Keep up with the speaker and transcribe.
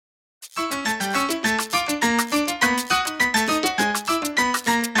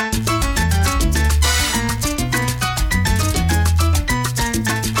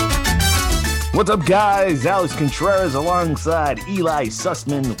What's up, guys? Alex Contreras alongside Eli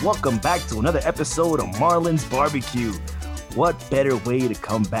Sussman. Welcome back to another episode of Marlins Barbecue. What better way to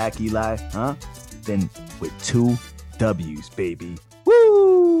come back, Eli, than with 2 W's, baby.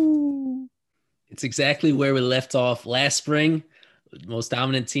 Woo! It's exactly where we left off last spring. The most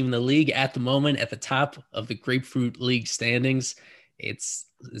dominant team in the league at the moment, at the top of the Grapefruit League standings. It's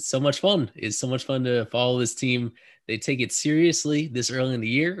so much fun. It's so much fun to follow this team. They take it seriously this early in the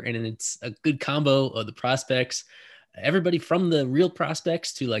year, and it's a good combo of the prospects. Everybody from the real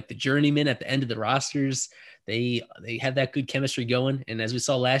prospects to like the journeymen at the end of the rosters. They have that good chemistry going. And as we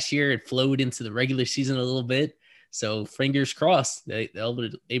saw last year, it flowed into the regular season a little bit. So fingers crossed they'll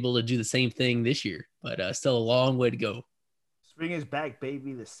be able to do the same thing this year, but still a long way to go. Spring is back,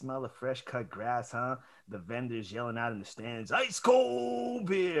 baby. The smell of fresh cut grass, the vendors yelling out in the stands, ice cold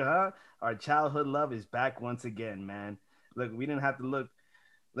beer, Our childhood love is back once again, man. Look, we didn't have to look.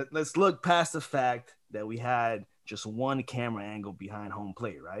 Let's look past the fact that we had just one camera angle behind home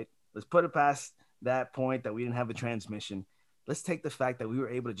plate, right? Let's put it past that point that we didn't have a transmission. Let's take the fact that we were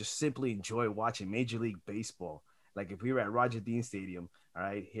able to just simply enjoy watching Major League Baseball. Like if we were at Roger Dean Stadium, all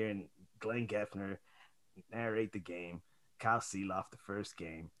right, hearing Glenn Geffner narrate the game, Kyle Seeloff the first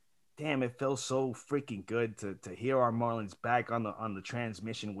game. Damn, it felt so freaking good to hear our Marlins back on the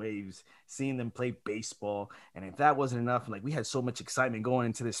transmission waves, seeing them play baseball. And if that wasn't enough, like we had so much excitement going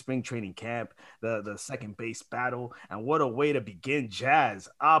into the spring training camp, the second base battle, and what a way to begin Jazz.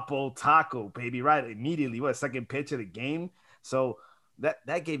 Apple Taco, baby, right? Immediately, second pitch of the game. So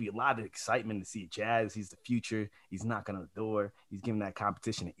that gave you a lot of excitement to see Jazz. He's the future. He's knocking on the door. He's giving that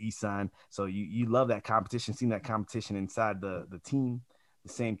competition to Isan. So you love that competition, seeing that competition inside the team.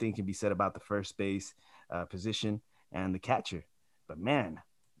 The same thing can be said about the first base position and the catcher. But, man,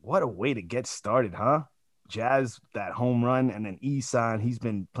 what a way to get started, huh? Jazz, that home run, and then Isan, he's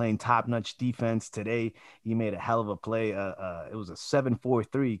been playing top-notch defense today. He made a hell of a play. It was a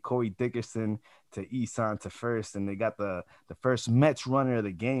 7-4-3, Corey Dickerson to Isan to first, and they got the first Mets runner of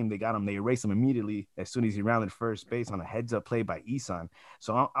the game. They erased him immediately as soon as he rounded first base on a heads-up play by Isan.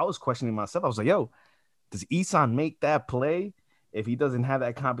 So I was questioning myself. I was like, yo, does Isan make that play if he doesn't have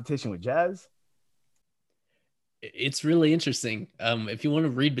that competition with Jazz? It's really interesting. If you want to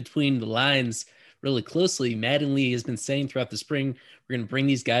read between the lines really closely, Mattingly has been saying throughout the spring, we're going to bring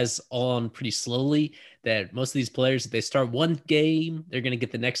these guys on pretty slowly, that most of these players, if they start one game, they're going to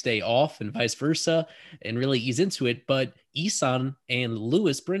get the next day off and vice versa and really ease into it. But Isan and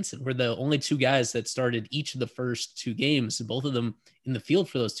Lewis Brinson were the only two guys that started each of the first 2 games, and both of them in the field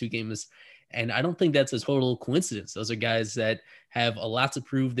for those 2 games. And I don't think that's a total coincidence. Those are guys that have a lot to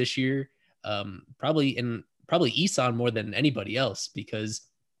prove this year. Probably Isan more than anybody else, because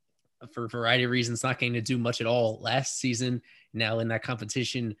for a variety of reasons, not getting to do much at all last season, now in that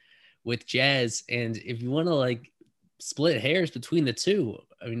competition with Jazz. And if you want to like split hairs between the two,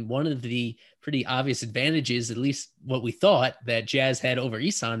 I mean, one of the pretty obvious advantages, at least what we thought that Jazz had over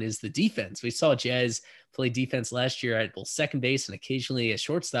Isan, is the defense. We saw Jazz play defense last year at both second base and occasionally at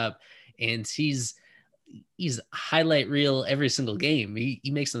shortstop, and he's highlight reel every single game.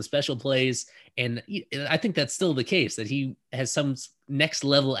 He makes some special plays, and I think that's still the case, that he has some next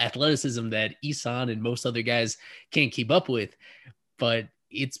level athleticism that Isan and most other guys can't keep up with. But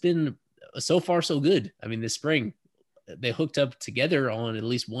it's been so far so good. I mean, this spring they hooked up together on at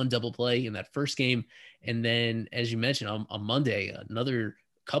least one double play in that first game, and then, as you mentioned, on Monday, another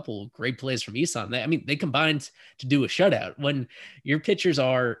couple great plays from Isan. They combined to do a shutout. When your pitchers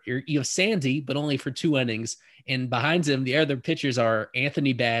you have Sandy, but only for 2 innings, and behind him, the other pitchers are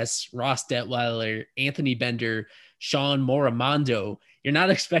Anthony Bass, Ross Detweiler, Anthony Bender, Sean Moramondo. You're not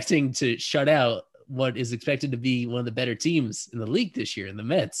expecting to shut out what is expected to be one of the better teams in the league this year in the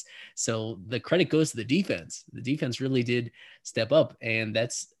Mets. So the credit goes to the defense. The defense really did step up, and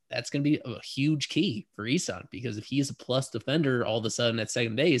that's going to be a huge key for Isan, because if he's a plus defender all of a sudden at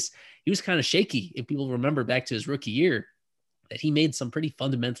second base, he was kind of shaky. If people remember back to his rookie year, that he made some pretty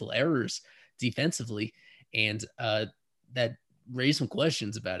fundamental errors defensively, and that raised some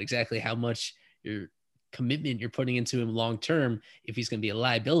questions about exactly how much your commitment you're putting into him long-term, if he's going to be a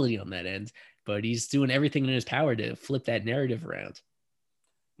liability on that end. But he's doing everything in his power to flip that narrative around.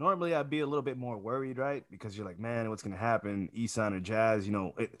 Normally, I'd be a little bit more worried, right? Because you're like, man, what's going to happen? Isan or Jazz,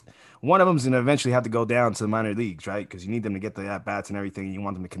 one of them's going to eventually have to go down to the minor leagues, right? Because you need them to get the at-bats and everything. You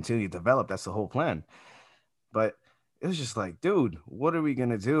want them to continue to develop. That's the whole plan. But it was just like, dude, what are we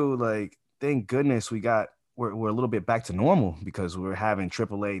going to do? Like, thank goodness we're a little bit back to normal, because we're having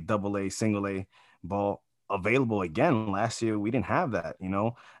AAA, AA, single A ball available again. Last year, we didn't have that.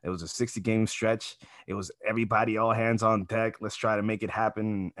 It was a 60-game stretch. It was everybody, all hands on deck. Let's try to make it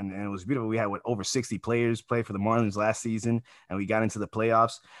happen. And it was beautiful. We had over 60 players play for the Marlins last season, and we got into the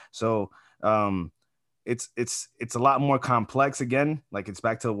playoffs. So it's a lot more complex again. Like, it's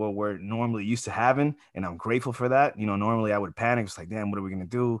back to what we're normally used to having, and I'm grateful for that. Normally I would panic. It's like, damn, what are we gonna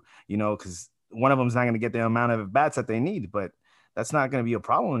do? Because one of them is not gonna get the amount of bats that they need, but that's not gonna be a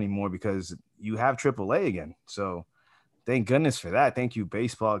problem anymore because you have AAA again. So thank goodness for that. Thank you,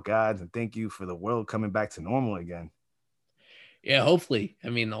 baseball gods, and thank you for the world coming back to normal again. Yeah, hopefully. I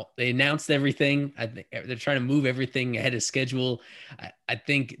mean, they announced everything. I think they're trying to move everything ahead of schedule. I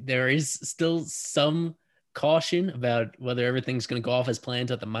think there is still some caution about whether everything's going to go off as planned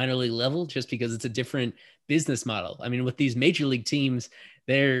at the minor league level, just because it's a different business model. I mean, with these major league teams,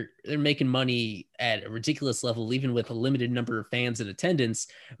 they're making money at a ridiculous level, even with a limited number of fans in attendance.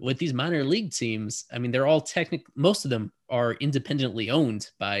 With these minor league teams, I mean, they're all most of them are independently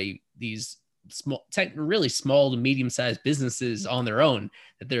owned by these really small to medium-sized businesses on their own,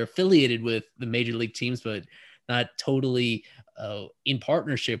 that they're affiliated with the major league teams, but not totally in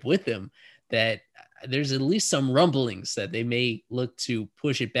partnership with them. That there's at least some rumblings that they may look to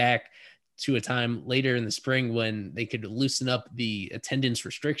push it back to a time later in the spring when they could loosen up the attendance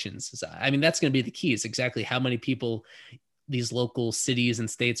restrictions. So, I mean, that's going to be the key. It's exactly how many people these local cities and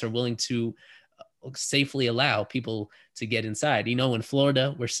states are willing to safely allow people to get inside. In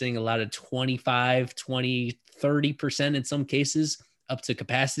Florida, we're seeing a lot of 25, 20, 30% in some cases up to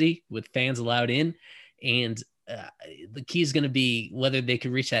capacity with fans allowed in. And the key is going to be whether they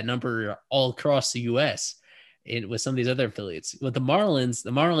can reach that number all across the U.S. and with some of these other affiliates. With the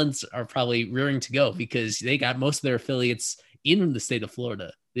Marlins are probably rearing to go because they got most of their affiliates in the state of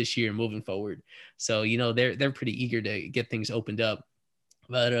Florida this year moving forward. So, they're pretty eager to get things opened up.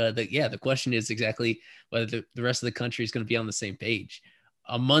 But the question is exactly whether the rest of the country is going to be on the same page.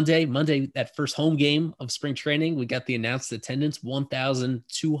 On Monday, that first home game of spring training, we got the announced attendance,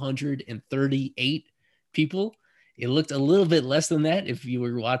 1,238 people. It looked a little bit less than that if you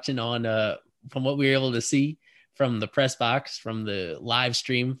were watching on from what we were able to see from the press box, from the live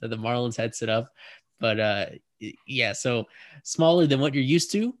stream that the Marlins had set up. But so smaller than what you're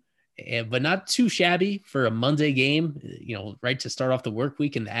used to. But not too shabby for a Monday game, right to start off the work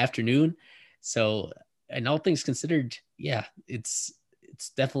week in the afternoon. So, and all things considered, it's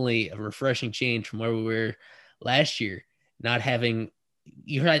definitely a refreshing change from where we were last year. Not having,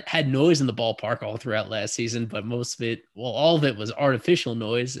 you had noise in the ballpark all throughout last season, but all of it was artificial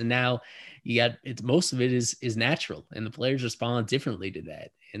noise. And now most of it is natural, and the players respond differently to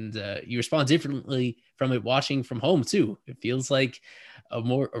that. And you respond differently from it watching from home too. It feels like a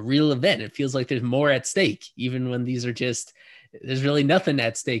real event. It feels like there's more at stake, even when there's really nothing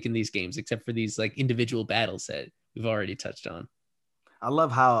at stake in these games except for these like individual battles that we've already touched on. I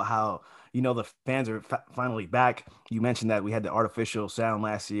love how the fans are finally back. You mentioned that we had the artificial sound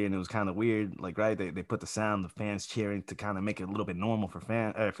last year, and it was kind of weird. Like, right, they put the sound, the fans cheering to kind of make it a little bit normal for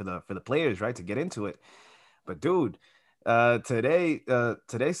the players, right, to get into it. But dude, today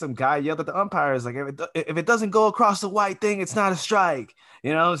some guy yelled at the umpires like, if it doesn't go across the white thing, it's not a strike.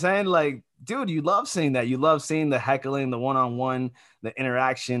 You know what I'm saying? Like, dude, you love seeing that. You love seeing the heckling, the one-on-one, the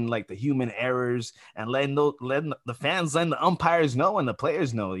interaction, like the human errors, and letting the fans, letting the umpires know and the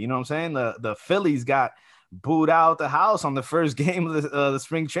players know. You know what I'm saying? The Phillies got booed out the house on the first game of the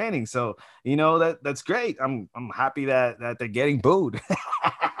spring training. So that's great. I'm happy that they're getting booed.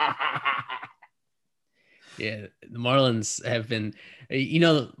 Yeah, the Marlins have been,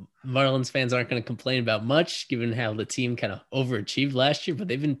 Marlins fans aren't going to complain about much given how the team kind of overachieved last year, but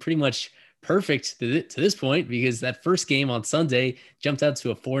they've been pretty much perfect to this point because that first game on Sunday jumped out to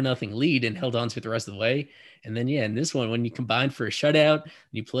a 4-0 lead and held on to it the rest of the way. And then, in this one, when you combine for a shutout,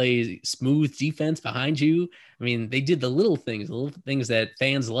 you play smooth defense behind you. I mean, they did the little things that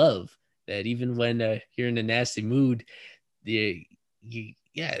fans love, that even when you're in a nasty mood,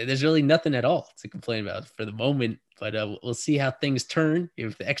 there's really nothing at all to complain about for the moment, but we'll see how things turn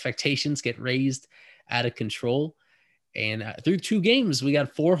if the expectations get raised out of control. And through 2 games, we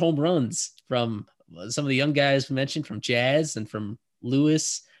got 4 home runs from some of the young guys we mentioned, from Jazz and from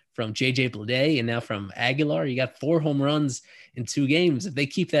Lewis, from JJ Bleday, and now from Aguilar. You got 4 home runs in 2 games. If they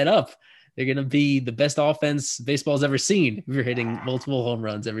keep that up, they're going to be the best offense baseball's ever seen if you're hitting multiple home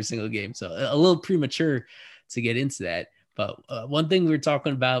runs every single game. So a little premature to get into that. But one thing we were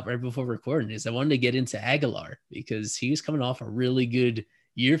talking about right before recording is I wanted to get into Aguilar because he was coming off a really good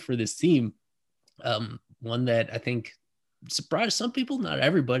year for this team. One that I think surprised some people, not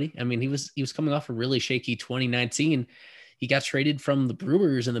everybody. I mean, he was coming off a really shaky 2019. He got traded from the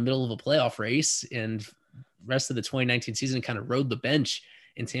Brewers in the middle of a playoff race, and rest of the 2019 season kind of rode the bench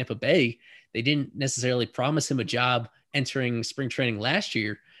in Tampa Bay. They didn't necessarily promise him a job entering spring training last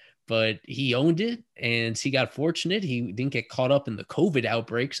year, but he owned it and he got fortunate. He didn't get caught up in the COVID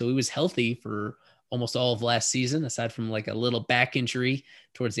outbreak, so he was healthy for almost all of last season, aside from like a little back injury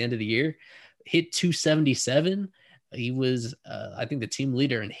towards the end of the year. Hit 277. He was, I think, the team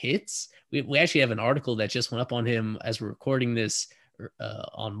leader in hits. We actually have an article that just went up on him as we're recording this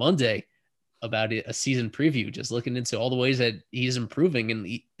on Monday about a season preview, just looking into all the ways that he's improving, and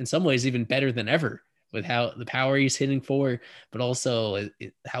in some ways even better than ever, with how the power he's hitting for, but also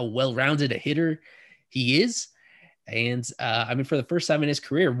how well-rounded a hitter he is. And I mean, for the first time in his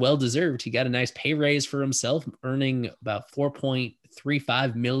career, well-deserved. He got a nice pay raise for himself, earning about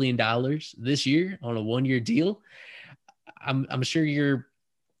 $4.35 million this year on a one-year deal. I'm sure you're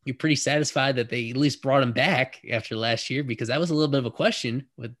pretty satisfied that they at least brought him back after last year, because that was a little bit of a question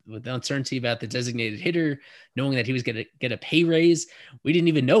with the uncertainty about the designated hitter, knowing that he was going to get a pay raise. We didn't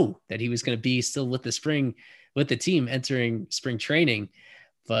even know that he was going to be still with the team entering spring training.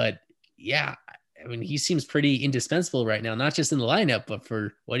 But yeah, I mean, he seems pretty indispensable right now, not just in the lineup, but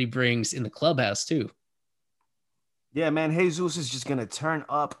for what he brings in the clubhouse too. Yeah, man, Jesus is just gonna turn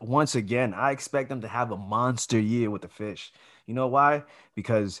up once again. I expect him to have a monster year with the Fish. You know why?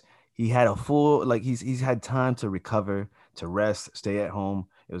 Because he had a full, like, he's had time to recover, to rest, stay at home.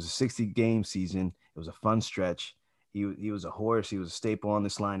 It was a 60-game season. It was a fun stretch. He was a horse. He was a staple on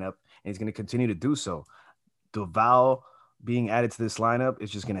this lineup, and he's gonna continue to do so. Duval being added to this lineup is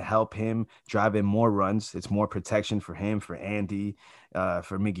just going to help him drive in more runs. It's more protection for him, for Andy,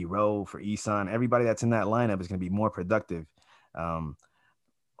 for Miggy Rowe, for Isan. Everybody that's in that lineup is going to be more productive.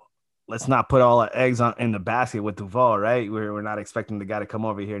 Let's not put all our eggs in the basket with Duval, right? We're not expecting the guy to come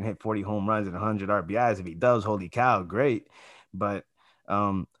over here and hit 40 home runs and 100 RBIs. If he does, holy cow, great. But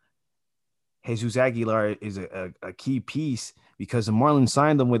Jesus Aguilar is a key piece because the Marlins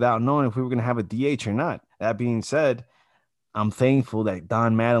signed him without knowing if we were going to have a DH or not. That being said, I'm thankful that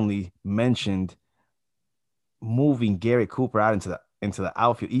Don Mattingly mentioned moving Garrett Cooper out into the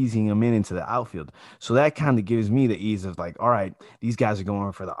outfield, easing him into the outfield. So that kind of gives me the ease of like, all right, these guys are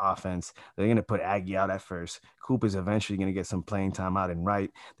going for the offense. They're going to put Aggie out at first. Cooper's eventually going to get some playing time out in right.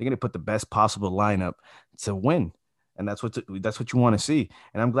 They're going to put the best possible lineup to win. And that's what you want to see.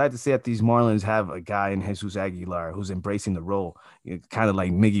 And I'm glad to see that these Marlins have a guy in Jesus Aguilar who's embracing the role. Kind of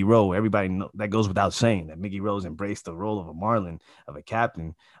like Miggy Rowe. Everybody that goes without saying that Miggy Rowe's embraced the role of a Marlin, of a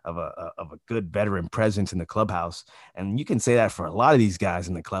captain, of a good veteran presence in the clubhouse. And you can say that for a lot of these guys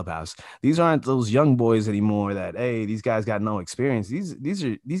in the clubhouse. These aren't those young boys anymore that, hey, these guys got no experience.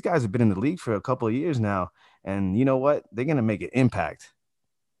 These guys have been in the league for a couple of years now. And you know what? They're going to make an impact.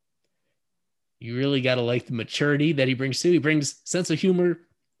 You really got to like the maturity that he brings too. He brings sense of humor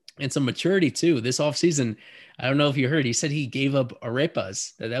and some maturity too. This offseason, I don't know if you heard, he said he gave up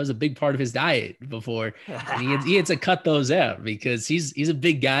arepas. That was a big part of his diet before. And he had to cut those out because he's a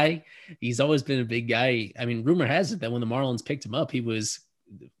big guy. He's always been a big guy. I mean, rumor has it that when the Marlins picked him up, he was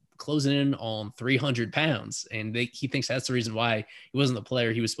closing in on 300 pounds. And he thinks that's the reason why he wasn't the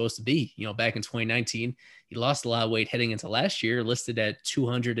player he was supposed to be. You know, back in 2019, he lost a lot of weight heading into last year, listed at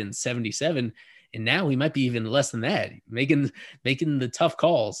 277. And now he might be even less than that, making the tough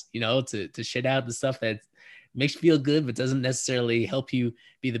calls, you know, to shit out the stuff that makes you feel good, but doesn't necessarily help you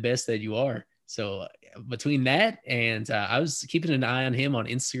be the best that you are. So between that and I was keeping an eye on him on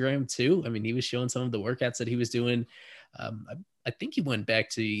Instagram too. I mean, he was showing some of the workouts that he was doing. I think he went back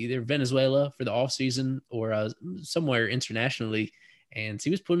to either Venezuela for the off season or somewhere internationally, and he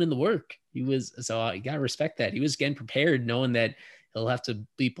was putting in the work. You got to respect that. He was getting prepared knowing that he'll have to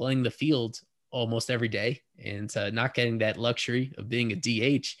be playing the field almost every day and not getting that luxury of being a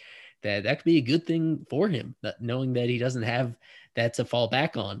DH, that could be a good thing for him, knowing that he doesn't have that to fall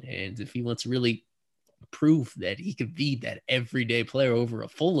back on. And if he wants to really prove that he could be that everyday player over a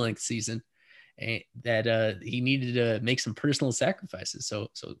full length season, and that he needed to make some personal sacrifices. So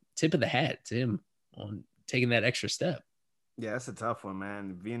tip of the hat to him on taking that extra step. Yeah, that's a tough one,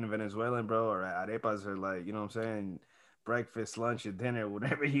 man. Being a Venezuelan, bro, or arepas are like, you know what I'm saying? Breakfast, lunch, or dinner,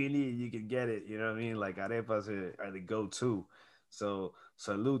 whatever you need, you can get it. You know what I mean? Like arepas are the go-to. So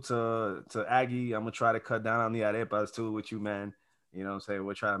salute to Aggie. I'm gonna try to cut down on the arepas too with you, man. You know what I'm saying?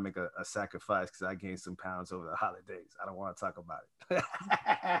 We're trying to make a sacrifice because I gained some pounds over the holidays. I don't want to talk about it.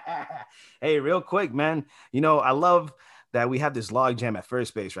 Hey, real quick, man. You know, I love that we have this log jam at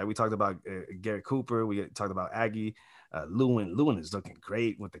first base, right? We talked about Garrett Cooper. We talked about Aggie. Lewin is looking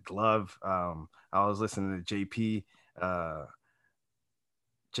great with the glove. I was listening to JP.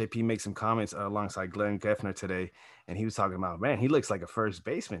 JP makes some comments alongside Glenn Geffner today, and he was talking about, man, he looks like a first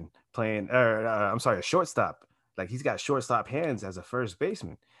baseman playing, or I'm sorry, a shortstop. Like he's got shortstop hands as a first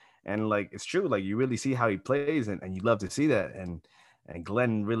baseman, and like it's true. Like you really see how he plays, and you love to see that. And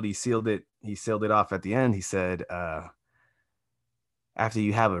Glenn really sealed it. He sealed it off at the end. He said, after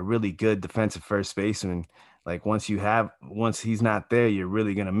you have a really good defensive first baseman, like once he's not there, you're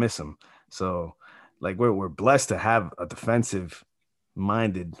really gonna miss him. So like we're blessed to have a defensive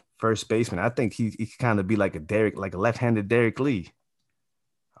minded first baseman. I think he could kind of be like like a left-handed Derek Lee.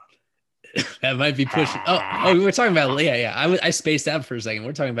 That might be pushing. We were talking about, yeah. I spaced out for a second.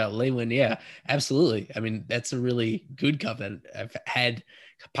 We're talking about Lewin. Yeah, absolutely. I mean, that's a really good cup that I've had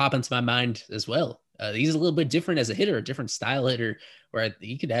pop into my mind as well. He's a little bit different as a hitter, a different style hitter, where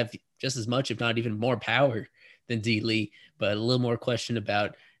he could have just as much, if not even more power than D Lee, but a little more question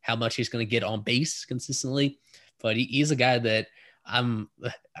about how much he's going to get on base consistently. But he's a guy that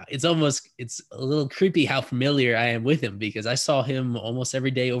it's a little creepy how familiar I am with him, because I saw him almost every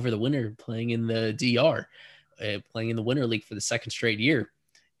day over the winter playing in the DR, playing in the Winter League for the second straight year.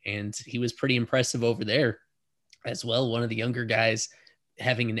 And he was pretty impressive over there as well. One of the younger guys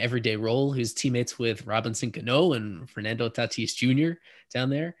having an everyday role, who's teammates with Robinson Cano and Fernando Tatis Jr.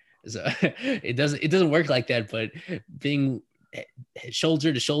 down there. So it doesn't work like that, but being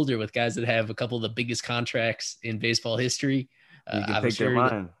shoulder to shoulder with guys that have a couple of the biggest contracts in baseball history, you can pick their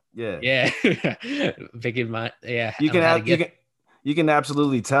mind. Yeah. Picking my, yeah. You can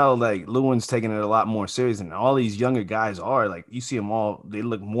absolutely tell like Lewin's taking it a lot more serious, and all these younger guys are like, you see them all, they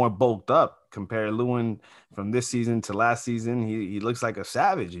look more bulked up. Compare Lewin from this season to last season. He looks like a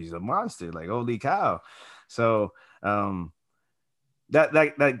savage. He's a monster. Like, holy cow. So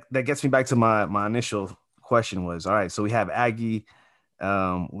that gets me back to my initial question was, all right, so we have Aggie,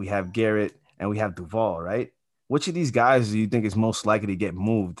 we have Garrett, and we have Duvall, right? Which of these guys do you think is most likely to get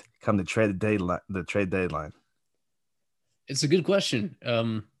moved come the trade deadline? It's a good question,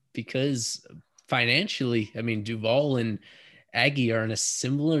 because financially, I mean, Duvall and Aggie are in a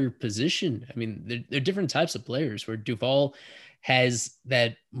similar position. I mean, they're different types of players, where Duvall has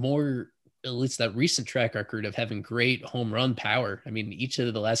that more, at least that recent track record of having great home run power. I mean, each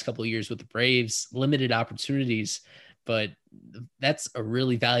of the last couple of years with the Braves, limited opportunities, but that's a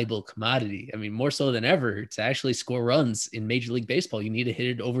really valuable commodity. I mean, more so than ever, to actually score runs in Major League Baseball, you need to hit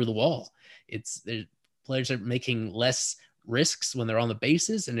it over the wall. Players are making less risks when they're on the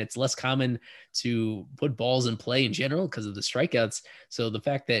bases, and it's less common to put balls in play in general because of the strikeouts. So the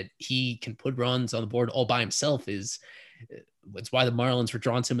fact that he can put runs on the board all by himself it's why the Marlins were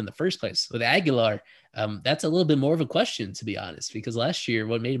drawn to him in the first place. With Aguilar, that's a little bit more of a question, to be honest, because last year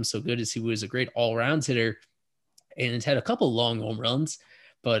what made him so good is he was a great all-around hitter and had a couple long home runs,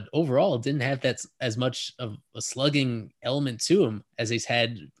 but overall didn't have that as much of a slugging element to him as he's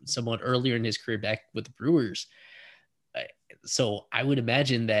had somewhat earlier in his career back with the Brewers. So I would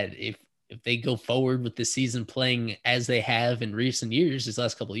imagine that if they go forward with the season playing as they have in recent years, these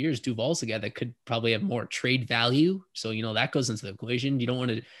last couple of years, Duvall's a guy that could probably have more trade value. So, that goes into the equation. You don't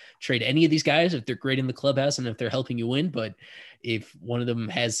want to trade any of these guys if they're great in the clubhouse and if they're helping you win. But if one of them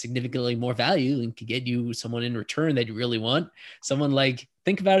has significantly more value and can get you someone in return that you really want, someone like,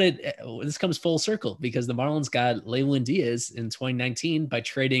 think about it, this comes full circle because the Marlins got Lewin Diaz in 2019 by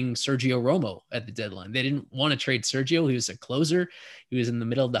trading Sergio Romo at the deadline. They didn't want to trade Sergio. He was a closer. He was in the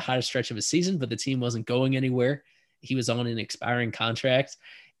middle of the hottest stretch of his season, but the team wasn't going anywhere. He was on an expiring contract,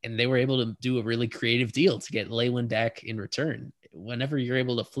 and they were able to do a really creative deal to get Lewin back in return. Whenever you're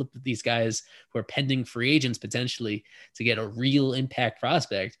able to flip these guys who are pending free agents potentially to get a real impact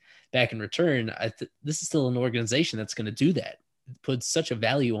prospect back in return, this is still an organization that's going to do that. It puts such a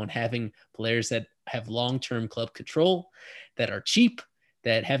value on having players that have long-term club control, that are cheap,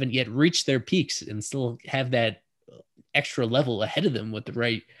 that haven't yet reached their peaks and still have that extra level ahead of them with the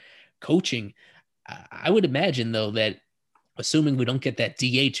right coaching. I would imagine, though, that assuming we don't get that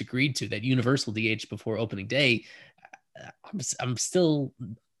DH agreed to, that universal DH before opening day, I'm still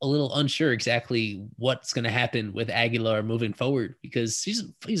a little unsure exactly what's going to happen with Aguilar moving forward, because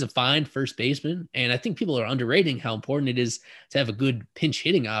he's a fine first baseman. And I think people are underrating how important it is to have a good pinch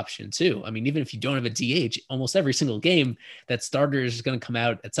hitting option too. I mean, even if you don't have a DH, almost every single game that starter is going to come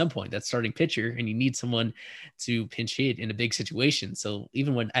out at some point, that starting pitcher, and you need someone to pinch hit in a big situation. So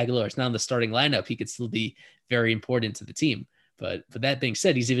even when Aguilar is not in the starting lineup, he could still be very important to the team. But that being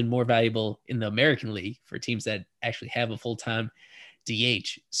said, he's even more valuable in the American League for teams that actually have a full-time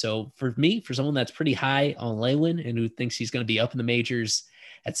DH. So for me, for someone that's pretty high on Lewin and who thinks he's going to be up in the majors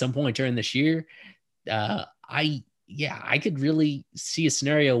at some point during this year, I could really see a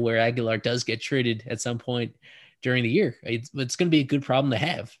scenario where Aguilar does get traded at some point during the year. It's going to be a good problem to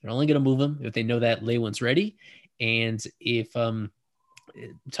have. They're only going to move him if they know that Lewin's ready. And if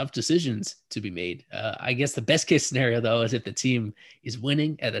tough decisions to be made. I guess the best case scenario, though, is if the team is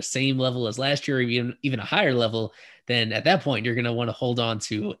winning at the same level as last year, or even a higher level, then at that point, you're going to want to hold on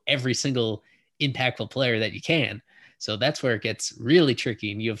to every single impactful player that you can. So that's where it gets really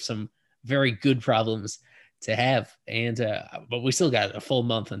tricky, and you have some very good problems to have. And but we still got a full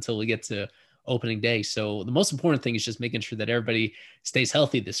month until we get to opening day. So the most important thing is just making sure that everybody stays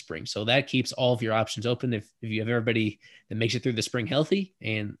healthy this spring. So that keeps all of your options open. If you have everybody that makes it through the spring healthy,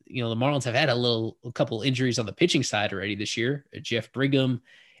 and the Marlins have had a couple injuries on the pitching side already this year. Jeff Brigham,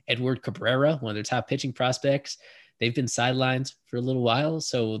 Edward Cabrera, one of their top pitching prospects, they've been sidelined for a little while.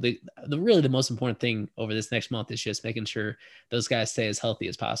 So the most important thing over this next month is just making sure those guys stay as healthy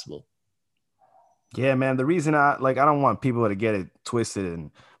as possible. Yeah, man. The reason I don't want people to get it twisted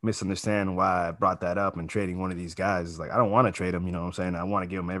and misunderstand why I brought that up and trading one of these guys is I don't want to trade them. You know what I'm saying? I want to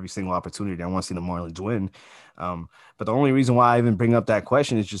give them every single opportunity. I want to see the Marlins win. But the only reason why I even bring up that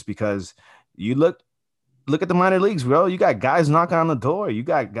question is just because you look at the minor leagues, bro. You got guys knocking on the door. You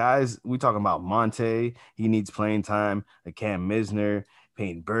got guys. We talking about Monte. He needs playing time. Cam Misner,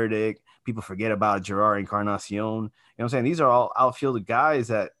 Peyton Burdick. People forget about Gerard Encarnacion. You know what I'm saying? These are all outfield guys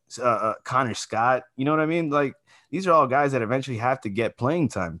that Connor Scott. You know what I mean? These are all guys that eventually have to get playing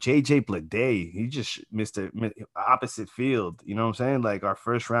time. JJ Bleday, he just missed the opposite field. You know what I'm saying? Our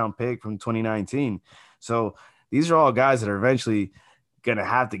first round pick from 2019. So these are all guys that are eventually gonna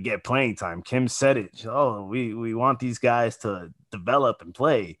have to get playing time. Kim said it. Oh, we want these guys to develop and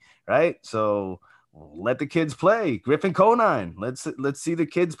play, right? So let the kids play. Griffin Conine, let's see the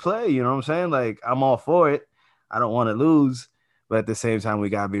kids play. You know what I'm saying? I'm all for it. I don't want to lose, but at the same time, we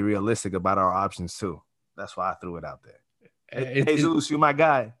gotta be realistic about our options too. That's why I threw it out there. Jesus, you my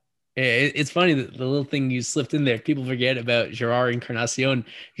guy. It's funny that the little thing you slipped in there, people forget about Gerard Encarnacion,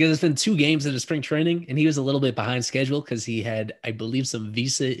 because it's been 2 games of the spring training and he was a little bit behind schedule because he had, I believe, some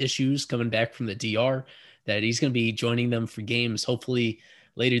visa issues coming back from the DR, that he's going to be joining them for games hopefully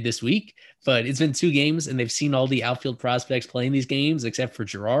later this week. But it's been 2 games and they've seen all the outfield prospects playing these games except for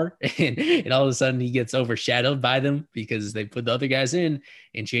Gerard. And all of a sudden he gets overshadowed by them because they put the other guys in,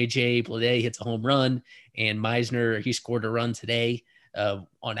 and JJ Bleday hits a home run, and Meisner, he scored a run today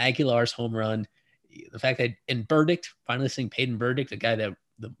on Aguilar's home run. The fact that in Burdick, finally seeing Peyton Burdick, the guy that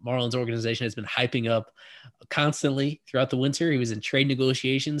the Marlins organization has been hyping up constantly throughout the winter. He was in trade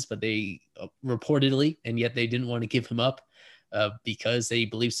negotiations, but they reportedly, and yet they didn't want to give him up because they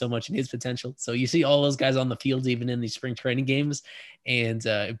believe so much in his potential. So you see all those guys on the field, even in these spring training games, and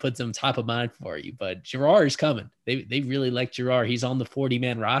it puts them top of mind for you. But Gerard is coming. They really like Gerard. He's on the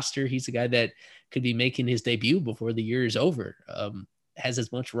 40-man roster. He's a guy that could be making his debut before the year is over. Has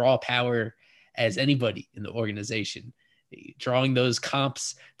as much raw power as anybody in the organization, drawing those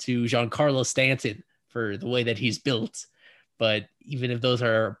comps to Giancarlo Stanton for the way that he's built. But even if those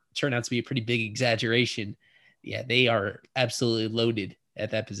turn out to be a pretty big exaggeration, yeah, they are absolutely loaded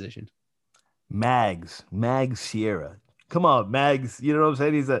at that position. Mags Sierra. Come on, Mags. You know what I'm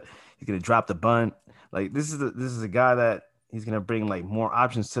saying? He's gonna drop the bunt. This is a guy that he's gonna bring more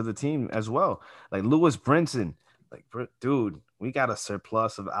options to the team as well. Lewis Brinson. Dude, we got a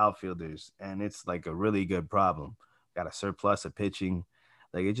surplus of outfielders, and it's a really good problem. Got a surplus of pitching.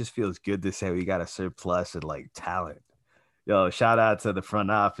 It just feels good to say we got a surplus of talent. Yo, shout out to the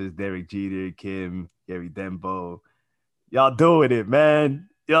front office, Derek Jeter, Kim, Gary Dembo. Y'all doing it, man.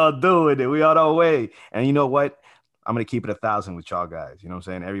 Y'all doing it. We on our way. And you know what? I'm gonna keep it 1,000 with y'all guys. You know what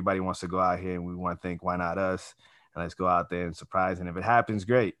I'm saying? Everybody wants to go out here, and we want to think, why not us? And let's go out there and surprise. And if it happens,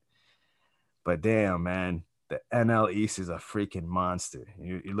 great. But damn, man. The NL East is a freaking monster.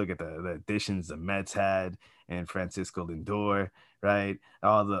 You look at the additions the Mets had, and Francisco Lindor, right?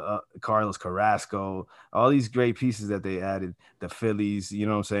 All the Carlos Carrasco, all these great pieces that they added. The Phillies, you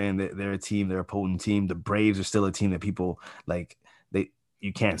know what I'm saying? They're a team. They're a potent team. The Braves are still a team that people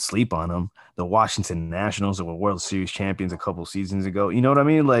you can't sleep on them. The Washington Nationals that were World Series champions a couple seasons ago. You know what I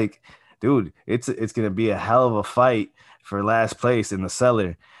mean? Dude, it's going to be a hell of a fight for last place in the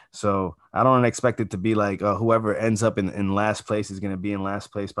cellar. So I don't expect it to be whoever ends up in last place is going to be in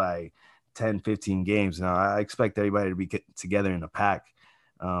last place by 10, 15 games. Now, I expect everybody to be together in a pack.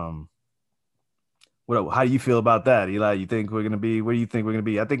 How do you feel about that, Eli? You think we're going to be – where do you think we're going to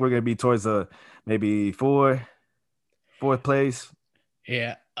be? I think we're going to be towards maybe fourth place.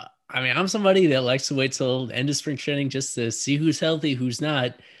 Yeah. I mean, I'm somebody that likes to wait till the end of spring training just to see who's healthy, who's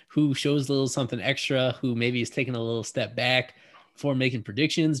not, who shows a little something extra, who maybe is taking a little step back before making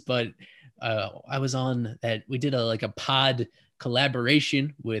predictions. But I was on that. We did a pod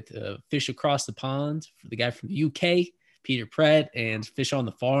collaboration with Fish Across the Pond, for the guy from the UK, Peter Pratt and Fish on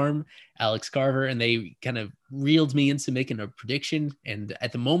the Farm, Alex Carver, and they kind of reeled me into making a prediction. And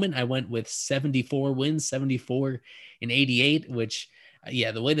at the moment, I went with 74 wins, 74 and 88, which,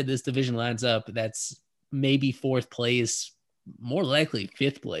 yeah, the way that this division lines up, that's maybe fourth place, more likely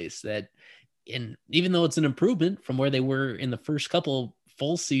fifth place. That, and even though it's an improvement from where they were in the first couple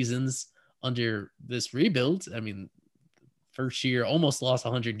full seasons under this rebuild, I mean, first year almost lost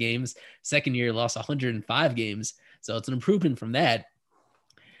 100 games, second year lost 105 games. So it's an improvement from that.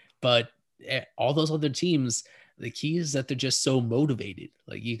 But all those other teams, the key is that they're just so motivated.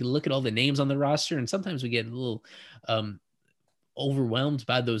 Like, you can look at all the names on the roster, and sometimes we get a little overwhelmed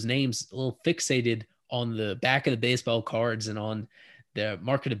by those names, a little fixated on the back of the baseball cards and on their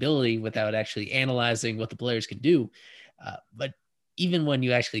marketability without actually analyzing what the players can do. But even when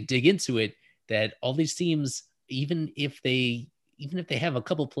you actually dig into it, that all these teams, even if they have a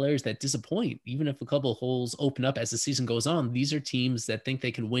couple players that disappoint, even if a couple holes open up as the season goes on, these are teams that think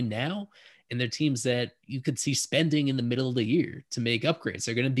they can win now. And they're teams that you could see spending in the middle of the year to make upgrades.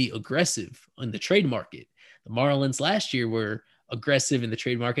 They're going to be aggressive in the trade market. The Marlins last year were aggressive in the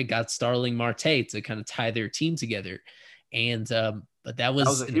trade market, got Starling Marte to kind of tie their team together. And, but that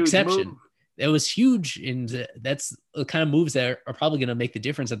was an exception. Move. That was huge. And that's the kind of moves that are probably going to make the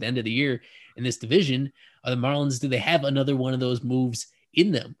difference at the end of the year in this division. Are the Marlins, do they have another one of those moves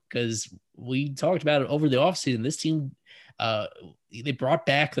in them? Because we talked about it over the offseason. This team, they brought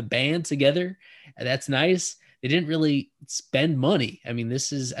back the band together. And that's nice. They didn't really spend money. I mean,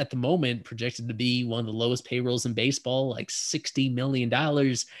 this is at the moment projected to be one of the lowest payrolls in baseball, like $60 million.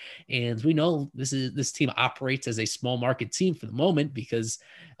 And we know this team operates as a small market team for the moment because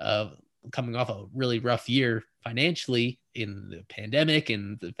coming off a really rough year financially in the pandemic,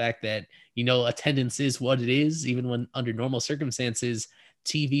 and the fact that, attendance is what it is, even when under normal circumstances.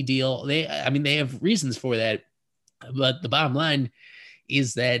 TV deal, they have reasons for that. But the bottom line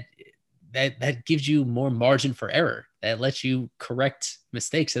is that gives you more margin for error. That lets you correct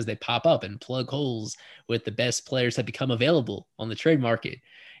mistakes as they pop up and plug holes with the best players that become available on the trade market.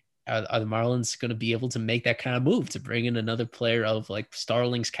 Are the Marlins going to be able to make that kind of move to bring in another player of like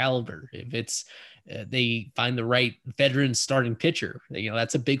Starling's caliber? If it's they find the right veteran starting pitcher,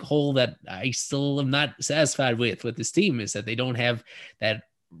 that's a big hole that I still am not satisfied with this team, is that they don't have that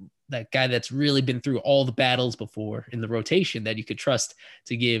guy that's really been through all the battles before in the rotation that you could trust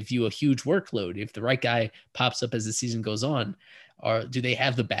to give you a huge workload if the right guy pops up as the season goes on. Or do they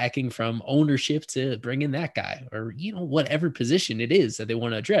have the backing from ownership to bring in that guy, or, whatever position it is that they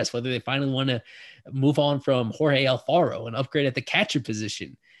want to address, whether they finally want to move on from Jorge Alfaro and upgrade at the catcher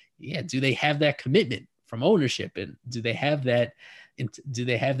position? Yeah. Do they have that commitment from ownership? And do they have that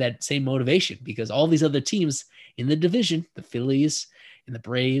same motivation? Because all these other teams in the division, the Phillies and the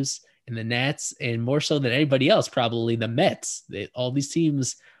Braves and the Nats, and more so than anybody else, probably the Mets, all these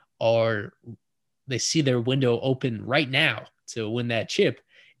teams they see their window open right now to win that chip.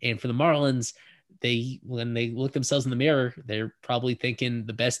 And for the Marlins, when they look themselves in the mirror, they're probably thinking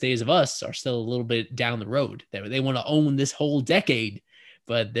the best days of us are still a little bit down the road. They want to own this whole decade,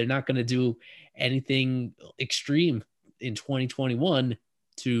 but they're not going to do anything extreme in 2021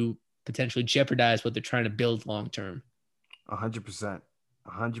 to potentially jeopardize what they're trying to build long term. 100%.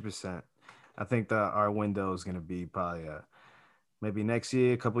 I think that our window is going to be probably maybe next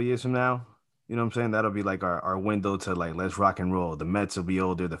year, a couple years from now. You know what I'm saying? That'll be like our window to like, let's rock and roll. The Mets will be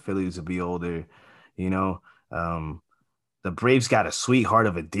older. The Phillies will be older. The Braves got a sweetheart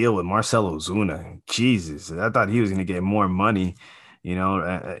of a deal with Marcell Ozuna. Jesus, I thought he was going to get more money.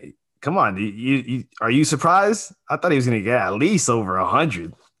 Come on. Are you surprised? I thought he was going to get at least over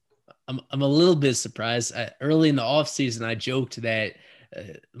 100. I'm a little bit surprised. Early in the offseason, I joked that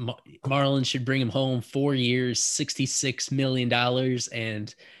Marlins should bring him home 4 years, $66 million.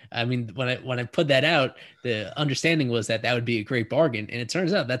 And I mean, when I put that out, the understanding was that would be a great bargain. And it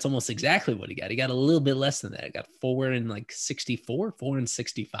turns out that's almost exactly what he got. He got a little bit less than that. He got 4 and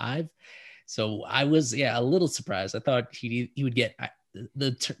 65. So I was, a little surprised. I thought he would get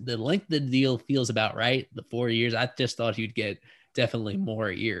the length of the deal feels about right. The 4 years, I just thought he'd get definitely more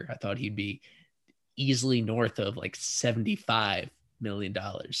a year. I thought he'd be easily north of like $75 million.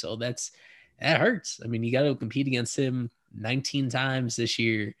 So that hurts. I mean, you got to compete against him 19 times this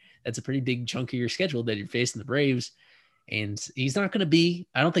year. That's a pretty big chunk of your schedule that you're facing the Braves. And he's not going to be,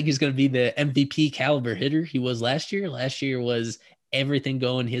 I don't think he's going to be the MVP caliber hitter he was last year. Last year was everything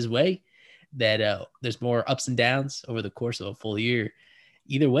going his way. That there's more ups and downs over the course of a full year.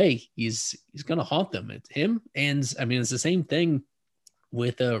 Either way, he's going to haunt them. It's him. And I mean, it's the same thing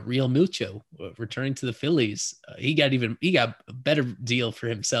with Real Mucho returning to the Phillies. He got a better deal for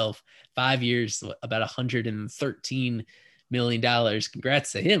himself. 5 years, about $113 million.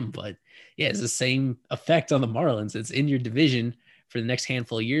 Congrats to him. But yeah, it's the same effect on the Marlins. It's in your division for the next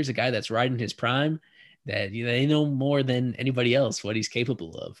handful of years. A guy that's riding his prime, that they know more than anybody else what he's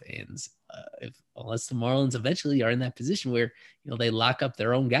capable of. And unless the Marlins eventually are in that position where they lock up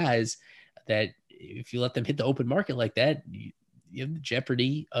their own guys, that if you let them hit the open market like that, you have the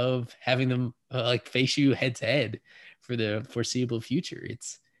jeopardy of having them face you head to head for the foreseeable future.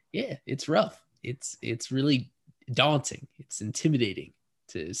 It's rough. It's really daunting. It's intimidating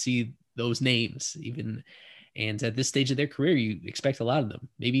to see those names even. And at this stage of their career, you expect a lot of them.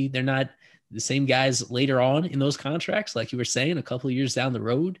 Maybe they're not the same guys later on in those contracts, like you were saying, a couple of years down the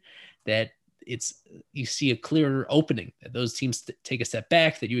road, that you see a clearer opening, that those teams take a step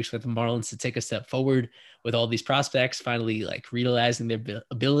back, that you expect the Marlins to take a step forward with all these prospects finally realizing their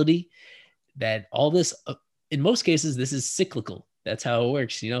ability. That all this, in most cases, this is cyclical. That's how it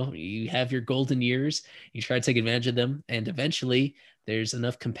works. You have your golden years, you try to take advantage of them, and eventually there's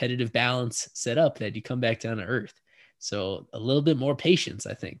enough competitive balance set up that you come back down to earth. So a little bit more patience,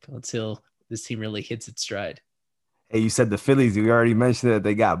 I think, until this team really hits its stride. Hey, you said the Phillies. You already mentioned that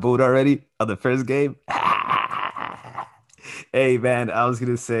they got booed already on the first game. Hey, man, I was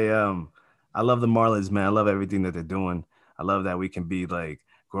gonna say, I love the Marlins, man. I love everything that they're doing. I love that we can be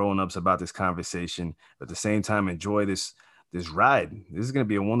grown ups about this conversation, but at the same time, enjoy this ride. This is gonna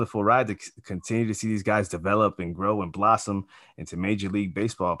be a wonderful ride to continue to see these guys develop and grow and blossom into Major League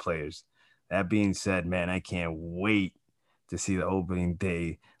Baseball players. That being said, man, I can't wait to see the opening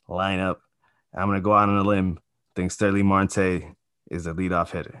day lineup. I'm gonna go out on a limb. I think Starling Marte is the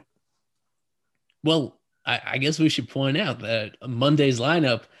leadoff hitter. Well, I guess we should point out that Monday's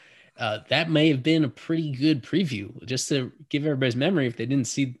lineup, that may have been a pretty good preview. Just to give everybody's memory, if they didn't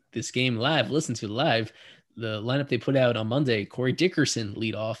see this game live, listen to it live, the lineup they put out on Monday: Corey Dickerson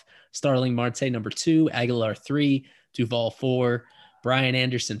leadoff, Starling Marte number 2, Aguilar 3, Duvall 4, Brian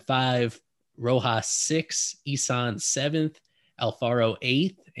Anderson 5, Rojas 6, Isan 7th, Alfaro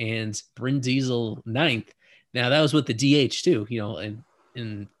 8th, and Bryn Diesel 9th. Now that was with the DH too,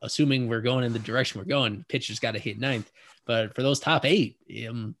 and assuming we're going in the direction we're going, pitcher's got to hit 9th. But for those top 8,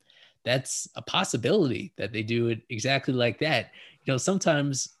 that's a possibility that they do it exactly like that.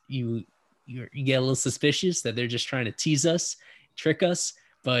 Sometimes you get a little suspicious that they're just trying to tease us, trick us.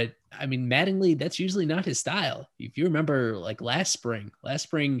 But I mean, Mattingly, that's usually not his style. If you remember, last spring,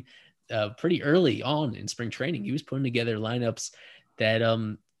 pretty early on in spring training, he was putting together lineups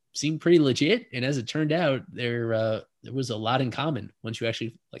that seemed pretty legit. And as it turned out, there was a lot in common once you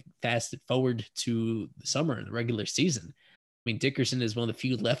actually fast it forward to the summer and the regular season. I mean, Dickerson is one of the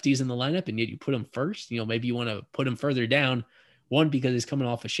few lefties in the lineup, and yet you put him first. Maybe you want to put him further down. 1, because he's coming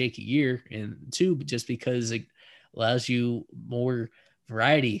off a shaky year, and 2, just because it allows you more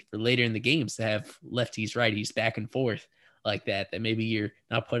variety for later in the games to have lefties, righties back and forth like that maybe you're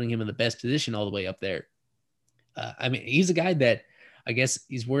not putting him in the best position all the way up there. I mean, he's a guy that I guess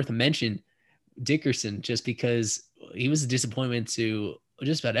he's worth a mention, Dickerson, just because he was a disappointment to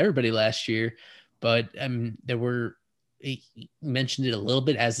just about everybody last year. But he mentioned it a little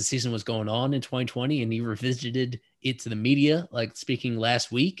bit as the season was going on in 2020, and he revisited it to the media, speaking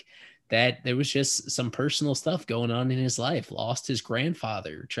last week, that there was just some personal stuff going on in his life. Lost his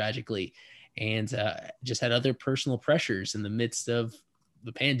grandfather tragically, and just had other personal pressures in the midst of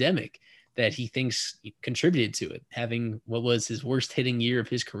the pandemic that he thinks contributed to it, having what was his worst hitting year of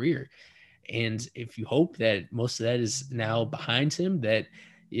his career. And if you hope that most of that is now behind him, that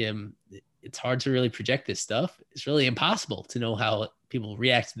it's hard to really project this stuff. It's really impossible to know how people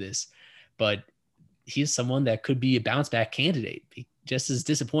react to this, but he's someone that could be a bounce back candidate. Just as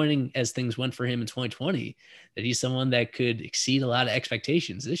disappointing as things went for him in 2020, that he's someone that could exceed a lot of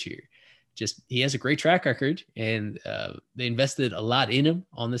expectations this year. Just, he has a great track record, and they invested a lot in him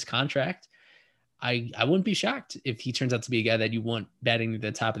on this contract. I wouldn't be shocked if he turns out to be a guy that you want batting at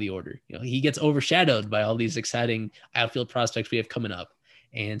the top of the order. He gets overshadowed by all these exciting outfield prospects we have coming up,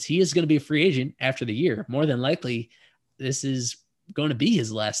 and he is going to be a free agent after the year. More than likely, this is going to be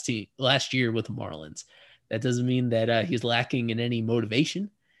his last year with the Marlins. That doesn't mean that he's lacking in any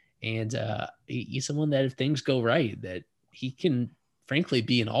motivation, and he's someone that if things go right, that he can frankly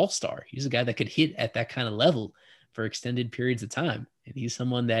be an all-star. He's a guy that could hit at that kind of level for extended periods of time, and he's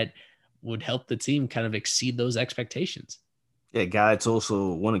someone that would help the team kind of exceed those expectations. Yeah, guy that's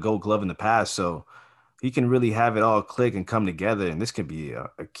also won a Gold Glove in the past, so he can really have it all click and come together, and this could be a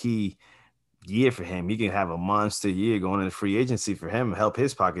key year for him. He can have a monster year going into free agency for him, help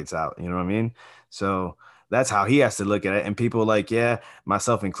his pockets out. You know what I mean? So That's how he has to look at it. And people like, yeah,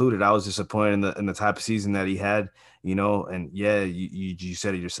 myself included, I was disappointed in the type of season that he had, and yeah, you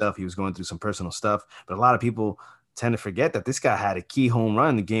said it yourself. He was going through some personal stuff, but a lot of people tend to forget that this guy had a key home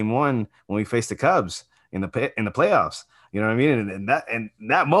run in game one when we faced the Cubs in the playoffs. You know what I mean? And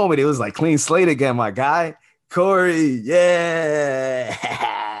that moment, it was like clean slate again, my guy. Corey, yeah,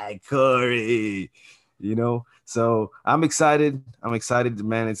 Corey, So I'm excited. I'm excited,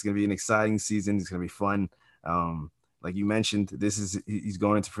 man. It's gonna be an exciting season. It's gonna be fun. Um, like you mentioned, he's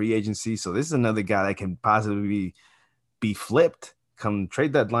going into free agency, so this is another guy that can possibly be flipped come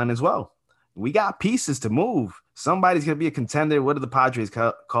trade deadline as well. We got pieces to move. Somebody's gonna be a contender. What do the Padres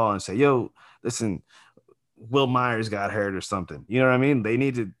call and say, "Yo, listen, Will Myers got hurt or something"? You know what I mean? They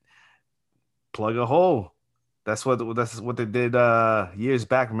need to plug a hole. That's what they did years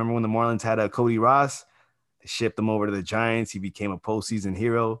back. Remember when the Marlins had Cody Ross? They shipped him over to the Giants. He became a postseason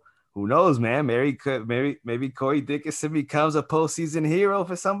hero. Who knows, man? Maybe Corey Dickerson becomes a postseason hero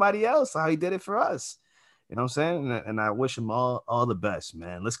for somebody else. How he did it for us. You know what I'm saying? And I wish him all the best,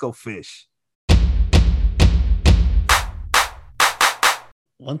 man. Let's go fish.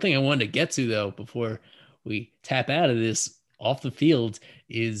 One thing I wanted to get to, though, before we tap out of this off the field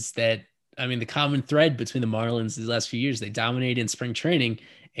is that, I mean, the common thread between the Marlins these last few years, they dominated in spring training.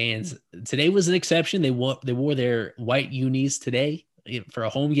 And today was an exception. They wore their white unis today for a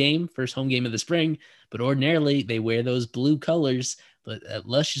home game, first home game of the spring. But ordinarily, they wear those blue colors, but a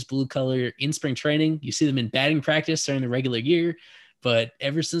luscious blue color in spring training. You see them in batting practice during the regular year. But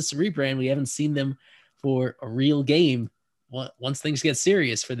ever since the rebrand, we haven't seen them for a real game once things get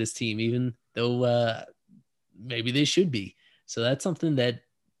serious for this team, even though maybe they should be. So that's something that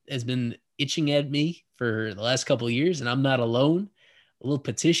has been itching at me for the last couple of years, and I'm not alone. A little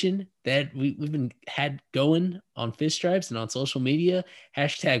petition that we've been had going on Fish Stripes and on social media,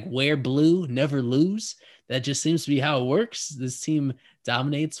 hashtag wear blue, never lose. That just seems to be how it works. This team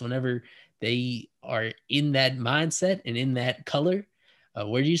dominates whenever they are in that mindset and in that color.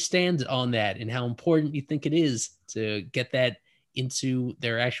 Where do you stand on that, and how important you think it is to get that into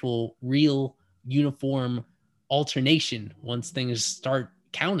their actual real uniform alternation once things start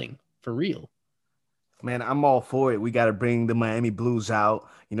counting for real? Man, I'm all for it. We got to bring the Miami Blues out.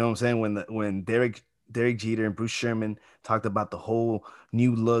 You know what I'm saying? When Derek Jeter and Bruce Sherman talked about the whole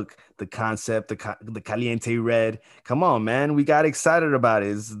new look, the concept, the caliente red. Come on, man. We got excited about it.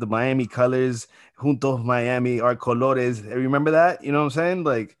 It's the Miami colors, Juntos Miami, our colores. Remember that? You know what I'm saying?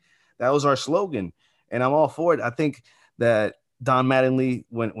 Like, that was our slogan. And I'm all for it. I think that Don Mattingly,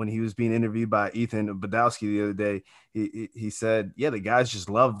 when he was being interviewed by Ethan Badowski the other day, he said, yeah, the guys just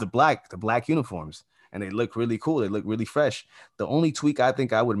love the black uniforms. And they look really cool. They look really fresh. The only tweak I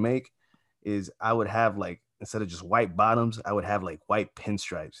think I would make is I would have, like, instead of just white bottoms, I would have like white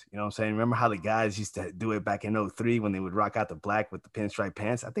pinstripes. You know what I'm saying? Remember how the guys used to do it back in 03 when they would rock out the black with the pinstripe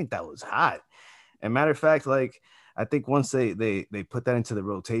pants? I think that was hot. And matter of fact, like, I think once they put that into the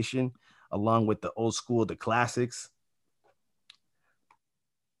rotation along with the old school, the classics,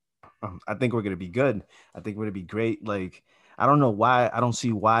 I think we're going to be good. I think we're going to be great. Like, I don't know why. I don't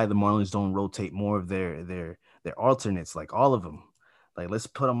see why the Marlins don't rotate more of their alternates, like all of them. Like, let's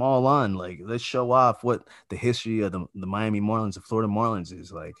put them all on. Like, let's show off what the history of the Miami Marlins, the Florida Marlins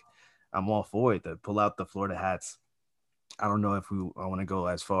is. Like, I'm all for it to pull out the Florida hats. I don't know if I want to go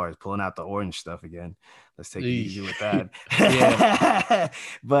as far as pulling out the orange stuff again. Let's take it easy with that. Yeah.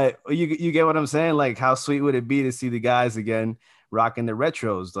 But you get what I'm saying? Like, how sweet would it be to see the guys again rocking the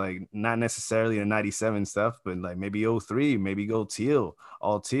retros? Like, not necessarily the 97 stuff, but like maybe 03, maybe go teal,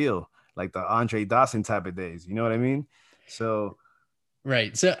 all teal, like the Andre Dawson type of days. You know what I mean? So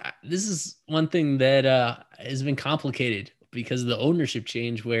right. So this is one thing that has been complicated because of the ownership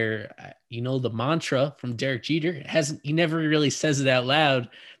change where, the mantra from Derek Jeter he never really says it out loud,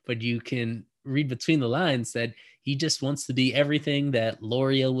 but you can read between the lines that he just wants to be everything that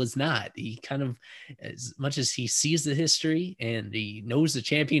Loria was not. He kind of, as much as he sees the history and he knows the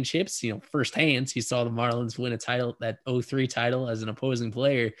championships, firsthand, he saw the Marlins win a title, that 03 title as an opposing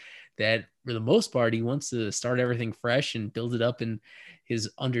player, that for the most part, he wants to start everything fresh and build it up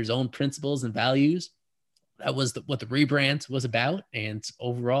under his own principles and values. That was what the rebrand was about, and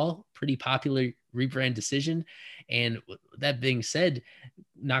overall pretty popular rebrand decision. And that being said,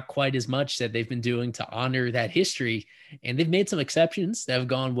 not quite as much that they've been doing to honor that history, and they've made some exceptions that have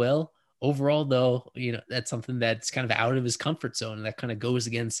gone well. Overall, though, that's something that's kind of out of his comfort zone, and that kind of goes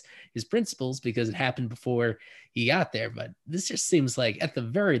against his principles because it happened before he got there. But this just seems like, at the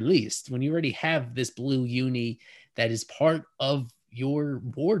very least, when you already have this blue uni that is part of your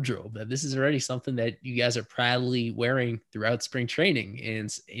wardrobe, that this is already something that you guys are proudly wearing throughout spring training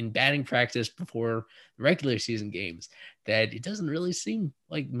and in batting practice before the regular season games, that it doesn't really seem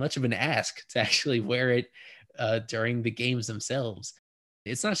like much of an ask to actually wear it during the games themselves.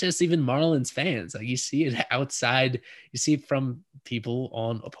 It's not just even Marlins fans. Like, you see it outside, you see it from people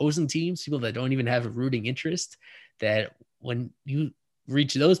on opposing teams, people that don't even have a rooting interest, that when you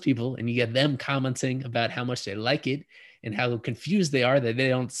reach those people and you get them commenting about how much they like it and how confused they are that they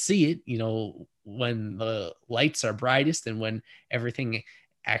don't see it, when the lights are brightest and when everything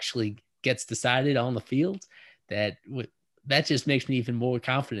actually gets decided on the field, that just makes me even more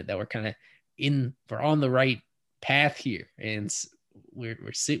confident that we're on the right path here. And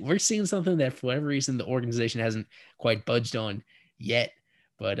we're seeing something that for whatever reason the organization hasn't quite budged on yet.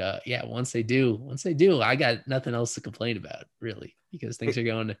 But yeah, once they do, I got nothing else to complain about, really, because things are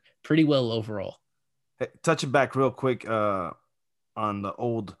going pretty well overall. Hey, touching back real quick on the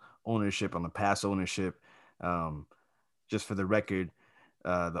old ownership, on the past ownership, just for the record,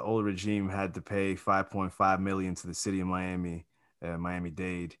 the old regime had to pay 5.5 million to the city of Miami,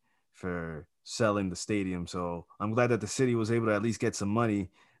 Miami-Dade, for selling the stadium. So I'm glad that the city was able to at least get some money.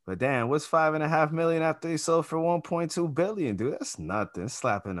 But damn, what's 5.5 million after they sold for 1.2 billion, dude? That's nothing.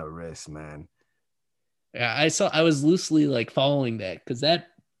 Slapping a wrist, man. Yeah, I was loosely like following that because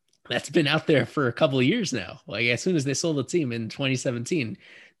that's been out there for a couple of years now. Like, as soon as they sold the team in 2017,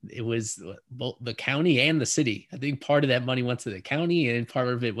 it was both the county and the city. I think part of that money went to the county and part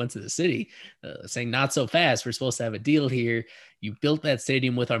of it went to the city, saying, not so fast. We're supposed to have a deal here. You built that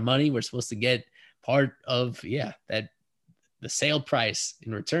stadium with our money. We're supposed to get part of, that the sale price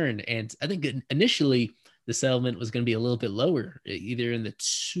in return. And I think initially the settlement was going to be a little bit lower, either in the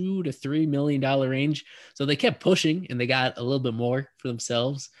 $2 to $3 million range. So they kept pushing and they got a little bit more for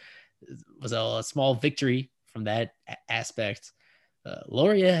themselves. It was a small victory from that aspect.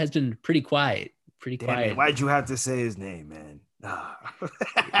 Loria has been pretty quiet. Damn it, why'd you have to say his name, man?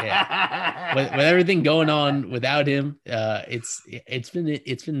 Yeah, with everything going on without him, it's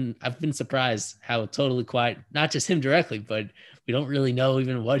been I've been surprised how totally quiet. Not just him directly, but we don't really know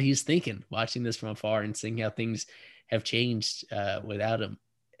even what he's thinking. Watching this from afar and seeing how things have changed without him,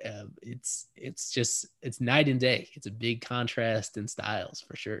 it's night and day. It's a big contrast in styles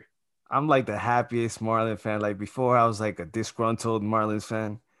for sure. I'm like the happiest Marlins fan. Like, before, I was like a disgruntled Marlins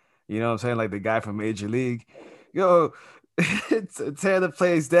fan. You know what I'm saying? Like the guy from Major League. Yo, tear the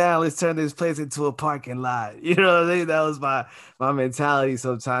place down. Let's turn this place into a parking lot. You know what I mean? That was my mentality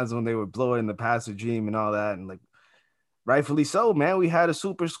sometimes when they were blowing the past regime and all that. And like, rightfully so, man. We had a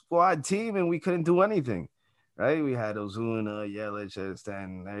super squad team and we couldn't do anything. Right? We had Ozuna, Yelich,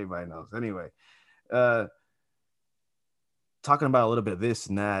 and everybody knows. Anyway, talking about a little bit of this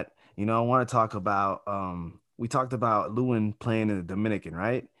and that, I want to talk about we talked about Lewin playing in the Dominican,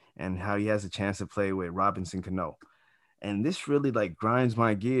 right? And how he has a chance to play with Robinson Cano. And this really like grinds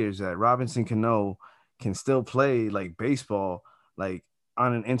my gears that Robinson Cano can still play like baseball, like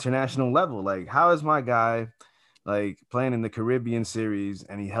on an international level. Like, how is my guy like playing in the Caribbean series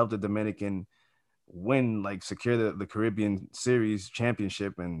and he helped the Dominican win, like secure the Caribbean series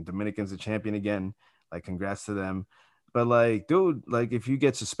championship, and Dominican's a champion again. Like, congrats to them. But like, dude, like if you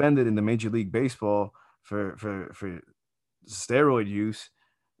get suspended in the Major League Baseball for steroid use,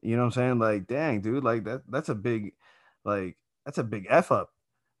 you know what I'm saying? Like, dang, dude, like that's a big, like that's a big F up.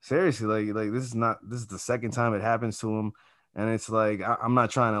 Seriously, like this is the second time it happens to him, and it's like I'm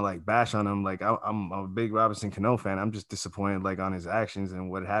not trying to like bash on him. Like I'm a big Robinson Cano fan. I'm just disappointed like on his actions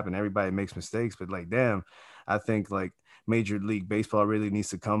and what happened. Everybody makes mistakes, but like, damn, I think like Major League Baseball really needs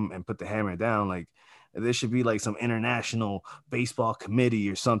to come and put the hammer down. Like, there should be like some international baseball committee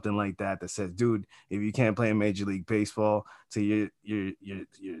or something like that says, dude, if you can't play in Major League Baseball till your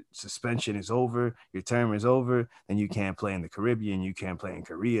suspension is over, your term is over, then you can't play in the Caribbean, you can't play in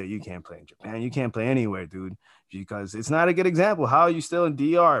Korea, you can't play in Japan, you can't play anywhere, dude, because it's not a good example. How are you still in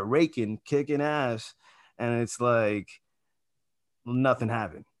DR raking, kicking ass, and it's like nothing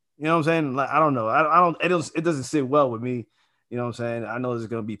happened? You know what I'm saying? Like, I don't know. It doesn't sit well with me. You know what I'm saying? I know there's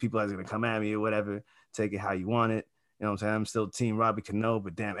going to be people that's going to come at me or whatever. Take it how you want it. You know what I'm saying? I'm still team Robbie Cano,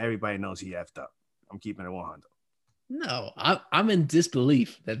 but damn, everybody knows he effed up. I'm keeping it 100. No, I'm in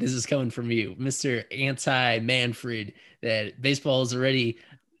disbelief that this is coming from you, Mr. Anti-Manfred, that baseball is already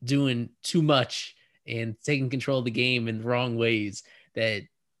doing too much and taking control of the game in the wrong ways, that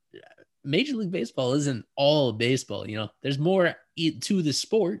Major League Baseball isn't all baseball. There's more to the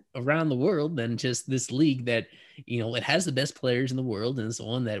sport around the world than just this league that, it has the best players in the world, and it's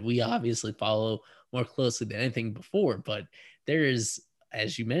one that we obviously follow more closely than anything before. But there is,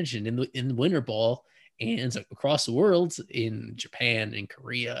 as you mentioned, in winter ball, and across the world in Japan and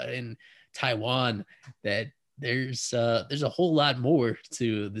Korea and Taiwan, that there's a whole lot more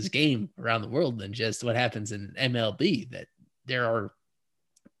to this game around the world than just what happens in MLB. That there are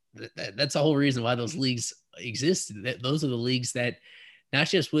that's the whole reason why those leagues exist. That those are the leagues that not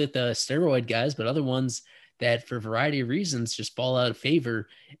just with steroid guys, but other ones that for a variety of reasons just fall out of favor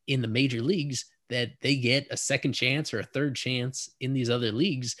in the major leagues, that they get a second chance or a third chance in these other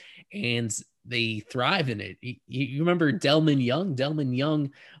leagues and they thrive in it. You remember Delman Young? Delman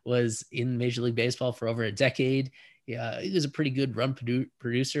Young was in Major League Baseball for over a decade. Yeah, he was a pretty good run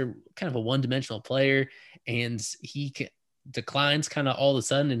producer, kind of a one-dimensional player, and he declines kind of all of a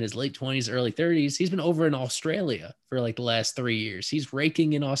sudden in his late 20s, early 30s. He's been over in Australia for like the last 3 years. He's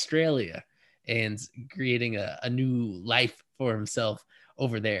raking in Australia and creating a new life for himself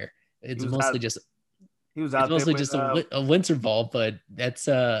over there. It's mostly just he was out it's mostly there just a winter ball, but that's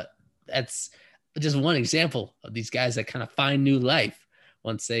just one example of these guys that kind of find new life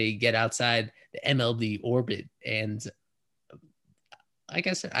once they get outside the MLB orbit. And like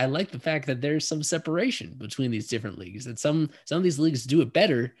I said, I like the fact that there's some separation between these different leagues, that some of these leagues do it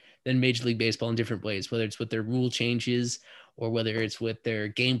better than Major League Baseball in different ways, whether it's with their rule changes or whether it's with their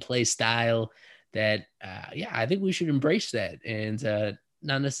gameplay style. That I think we should embrace that, and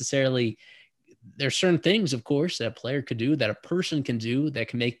not necessarily. There's certain things, of course, that a player could do, that a person can do, that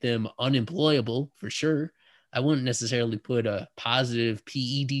can make them unemployable for sure. I wouldn't necessarily put a positive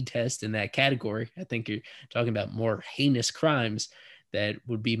PED test in that category. I think you're talking about more heinous crimes that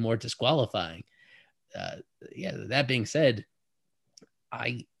would be more disqualifying. That being said,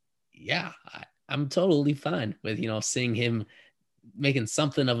 I'm totally fine with, seeing him making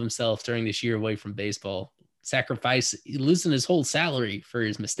something of himself during this year away from baseball, losing his whole salary for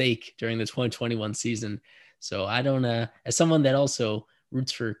his mistake during the 2021 season. So I don't, as someone that also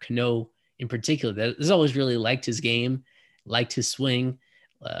roots for Cano in particular, that has always really liked his game, liked his swing,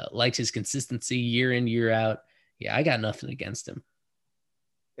 liked his consistency year in, year out. Yeah, I got nothing against him.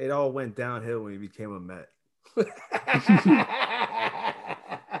 It all went downhill when he became a Met.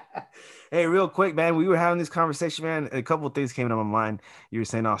 Hey, real quick, man, we were having this conversation, man. A couple of things came to my mind. You were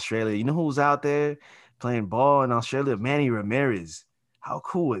saying Australia. You know who's out there playing ball in Australia? Manny Ramirez. How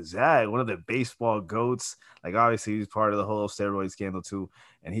cool is that? One of the baseball goats. Like, obviously, he's part of the whole steroid scandal, too,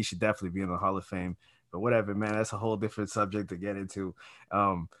 and he should definitely be in the Hall of Fame. But whatever, man, that's a whole different subject to get into.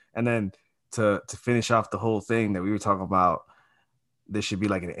 And then to finish off the whole thing that we were talking about, there should be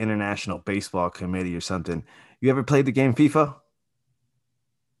like an international baseball committee or something. You ever played the game FIFA?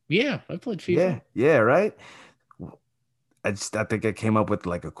 Yeah, I played FIFA. Yeah, right. I think I came up with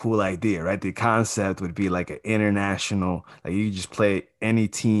like a cool idea, right? The concept would be like an international, like you just play any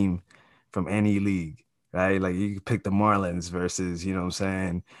team from any league, right? Like you could pick the Marlins versus, you know what I'm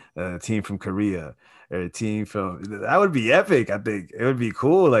saying, a team from Korea or a team from, that would be epic. I think it would be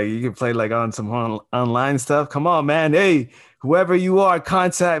cool. Like you could play like on some online stuff. Come on, man. Hey, whoever you are,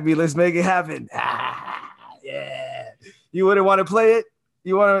 contact me. Let's make it happen. Yeah. You wouldn't want to play it?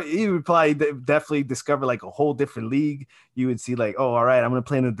 You would probably definitely discover like a whole different league. You would see like, oh, all right, I'm gonna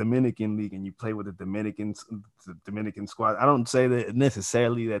play in the Dominican league, and you play with the Dominican squad. I don't say that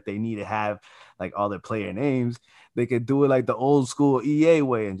necessarily that they need to have like all their player names. They could do it like the old school EA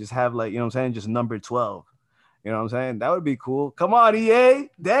way and just have like, you know what I'm saying, just number 12. You know what I'm saying? That would be cool. Come on, EA.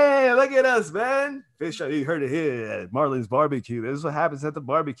 Damn, look at us, man. Fish, you heard it here at Marlins Barbecue. This is what happens at the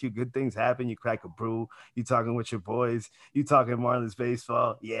barbecue. Good things happen. You crack a brew. You talking with your boys. You talking Marlins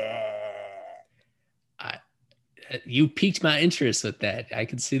baseball. Yeah. You piqued my interest with that. I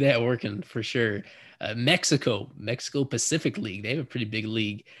can see that working for sure. Mexico Pacific League. They have a pretty big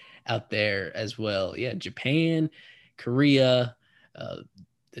league out there as well. Yeah, Japan, Korea,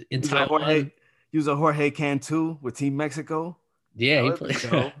 in Taiwan. He was a Jorge Cantu with Team Mexico. Yeah, he played.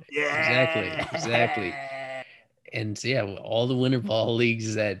 Yeah, exactly. And yeah, all the winter ball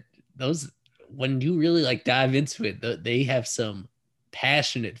leagues when you really like dive into it, they have some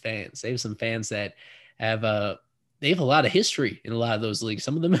passionate fans. They have some fans that they have a lot of history in a lot of those leagues.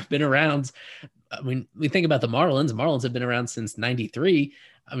 Some of them have been around. I mean, we think about the Marlins. The Marlins have been around since '93.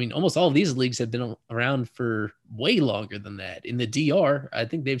 I mean, almost all of these leagues have been around for way longer than that. In the DR, I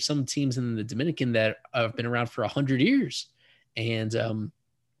think they have some teams in the Dominican that have been around for 100 years. And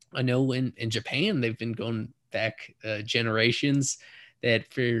I know in Japan, they've been going back generations,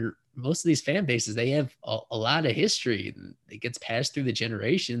 that for most of these fan bases, they have a lot of history. It gets passed through the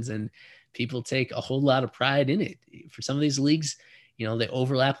generations, and people take a whole lot of pride in it. For some of these leagues, they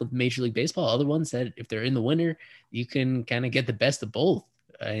overlap with Major League Baseball. Other ones that if they're in the winter, you can kind of get the best of both.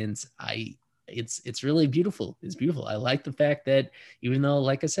 And it's really beautiful. It's beautiful. I like the fact that even though,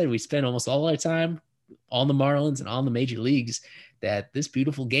 like I said, we spend almost all our time on the Marlins and on the major leagues, that this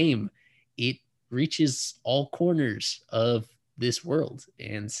beautiful game, it reaches all corners of this world.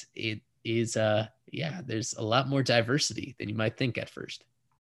 And it is, there's a lot more diversity than you might think at first.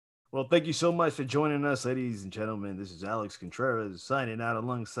 Well, thank you so much for joining us, ladies and gentlemen. This is Alex Contreras signing out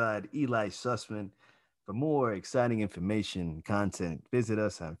alongside Eli Sussman. For more exciting information and content, visit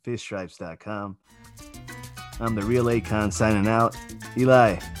us on fishstripes.com. I'm the Real Akon signing out.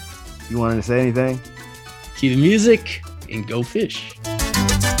 Eli, you wanted to say anything? Cue the music and go fish.